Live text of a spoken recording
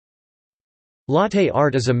Latte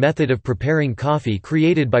art is a method of preparing coffee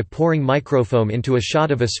created by pouring microfoam into a shot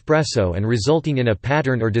of espresso and resulting in a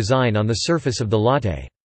pattern or design on the surface of the latte.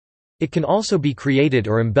 It can also be created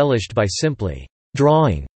or embellished by simply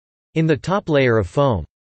drawing in the top layer of foam.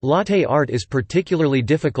 Latte art is particularly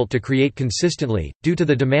difficult to create consistently, due to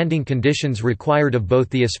the demanding conditions required of both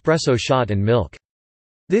the espresso shot and milk.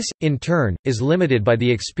 This, in turn, is limited by the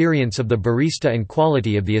experience of the barista and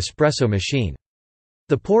quality of the espresso machine.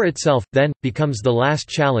 The pour itself, then, becomes the last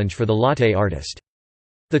challenge for the latte artist.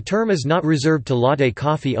 The term is not reserved to latte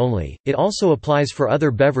coffee only, it also applies for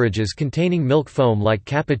other beverages containing milk foam like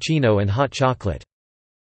cappuccino and hot chocolate.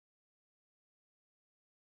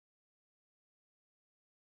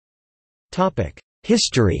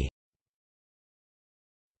 History.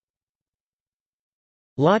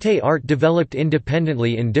 Latte art developed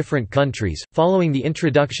independently in different countries, following the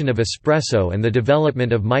introduction of espresso and the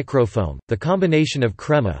development of microfoam. The combination of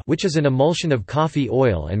crema, which is an emulsion of coffee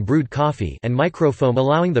oil and brewed coffee, and microfoam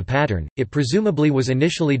allowing the pattern, it presumably was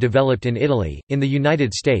initially developed in Italy. In the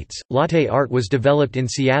United States, latte art was developed in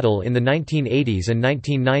Seattle in the 1980s and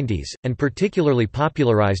 1990s, and particularly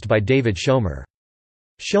popularized by David Schomer.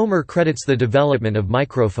 Schomer credits the development of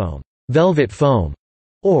microfoam, velvet foam,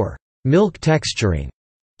 or milk texturing,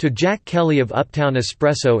 to Jack Kelly of Uptown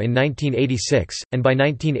Espresso in 1986, and by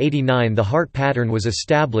 1989 the heart pattern was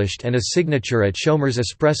established and a signature at Schomer's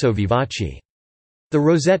Espresso Vivace. The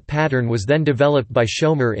rosette pattern was then developed by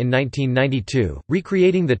Schomer in 1992,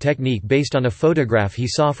 recreating the technique based on a photograph he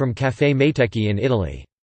saw from Café Meitecchi in Italy.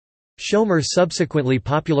 Schomer subsequently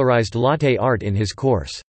popularized latte art in his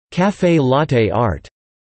course, Café Latte Art.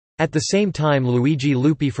 At the same time, Luigi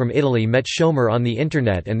Lupi from Italy met Schomer on the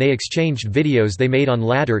Internet and they exchanged videos they made on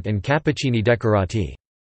latte art and cappuccini decorati.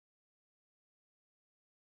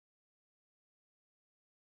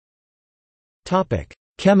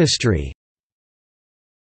 Chemistry.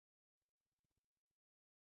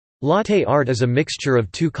 Latte art is a mixture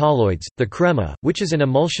of two colloids, the crema, which is an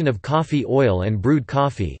emulsion of coffee oil and brewed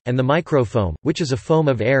coffee, and the microfoam, which is a foam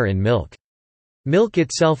of air in milk. Milk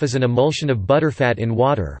itself is an emulsion of butterfat in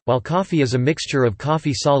water, while coffee is a mixture of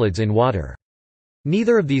coffee solids in water.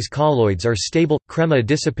 Neither of these colloids are stable. Crema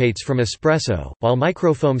dissipates from espresso, while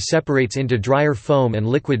microfoam separates into drier foam and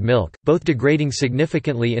liquid milk, both degrading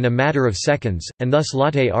significantly in a matter of seconds, and thus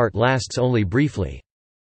latte art lasts only briefly.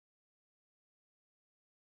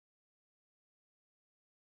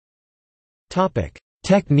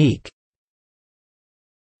 Technique.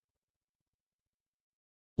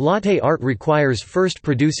 Latte art requires first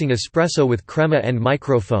producing espresso with crema and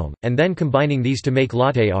microfoam, and then combining these to make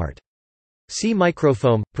latte art. See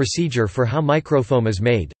microfoam, procedure for how microfoam is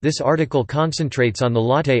made. This article concentrates on the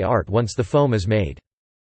latte art once the foam is made.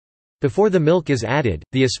 Before the milk is added,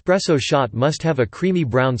 the espresso shot must have a creamy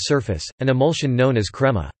brown surface, an emulsion known as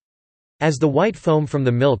crema. As the white foam from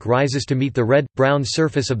the milk rises to meet the red-brown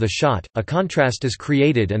surface of the shot, a contrast is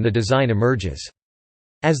created and the design emerges.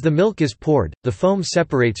 As the milk is poured, the foam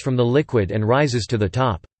separates from the liquid and rises to the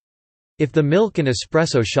top. If the milk and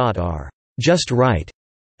espresso shot are just right,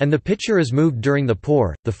 and the pitcher is moved during the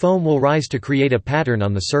pour, the foam will rise to create a pattern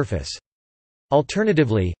on the surface.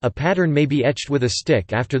 Alternatively, a pattern may be etched with a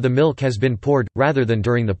stick after the milk has been poured, rather than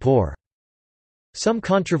during the pour. Some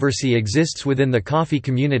controversy exists within the coffee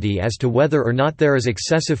community as to whether or not there is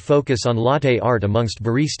excessive focus on latte art amongst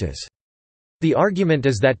baristas. The argument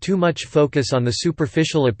is that too much focus on the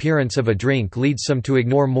superficial appearance of a drink leads some to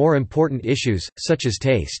ignore more important issues, such as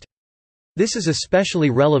taste. This is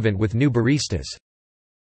especially relevant with new baristas.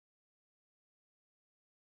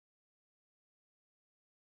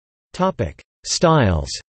 Styles.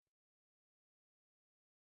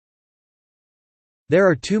 There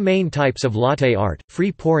are two main types of latte art: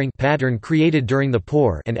 free pouring, pattern created during the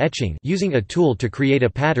pour, and etching, using a tool to create a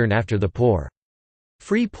pattern after the pour.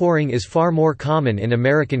 Free pouring is far more common in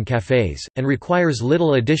American cafes, and requires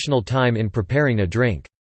little additional time in preparing a drink.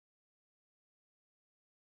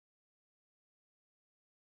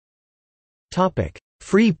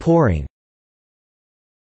 Free pouring.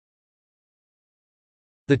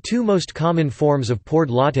 The two most common forms of poured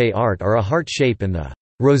latte art are a heart shape and the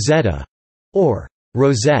rosetta, or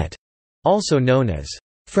rosette, also known as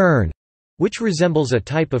fern, which resembles a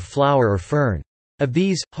type of flower or fern. Of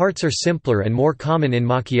these, hearts are simpler and more common in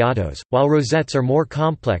macchiatos, while rosettes are more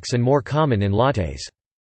complex and more common in lattes.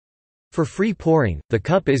 For free pouring, the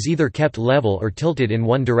cup is either kept level or tilted in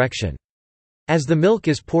one direction. As the milk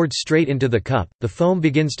is poured straight into the cup, the foam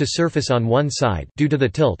begins to surface on one side. Due to the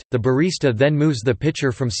tilt, the barista then moves the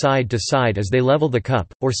pitcher from side to side as they level the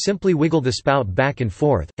cup, or simply wiggle the spout back and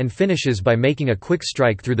forth, and finishes by making a quick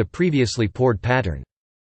strike through the previously poured pattern.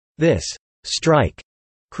 This strike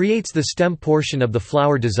creates the stem portion of the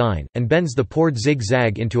flower design, and bends the poured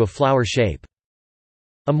zigzag into a flower shape.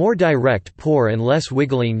 A more direct pour and less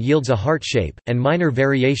wiggling yields a heart shape, and minor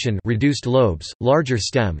variation reduced lobes, larger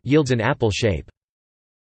stem yields an apple shape.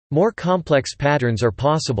 More complex patterns are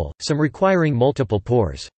possible, some requiring multiple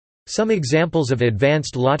pours. Some examples of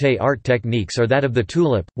advanced latte art techniques are that of the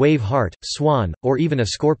tulip, wave heart, swan, or even a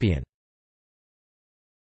scorpion.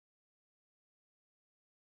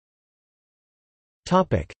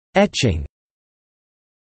 Etching.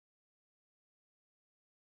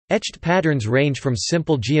 Etched patterns range from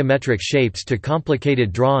simple geometric shapes to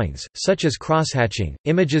complicated drawings, such as crosshatching,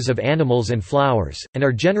 images of animals and flowers, and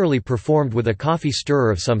are generally performed with a coffee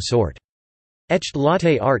stirrer of some sort. Etched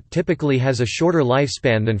latte art typically has a shorter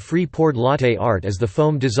lifespan than free-poured latte art as the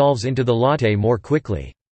foam dissolves into the latte more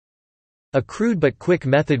quickly. A crude but quick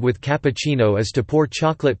method with cappuccino is to pour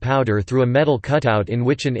chocolate powder through a metal cutout in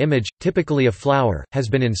which an image, typically a flower, has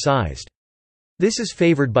been incised. This is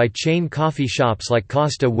favored by chain coffee shops like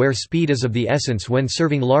Costa, where speed is of the essence when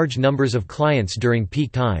serving large numbers of clients during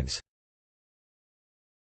peak times.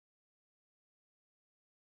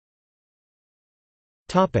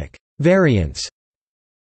 Variants.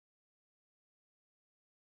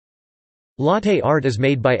 Latte art is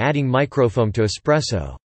made by adding microfoam to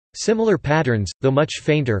espresso. Similar patterns, though much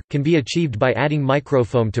fainter, can be achieved by adding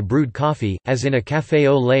microfoam to brewed coffee, as in a café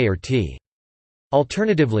au lait or tea.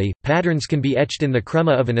 Alternatively, patterns can be etched in the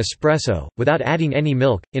crema of an espresso, without adding any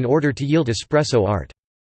milk, in order to yield espresso art.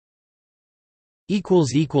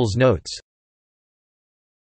 Notes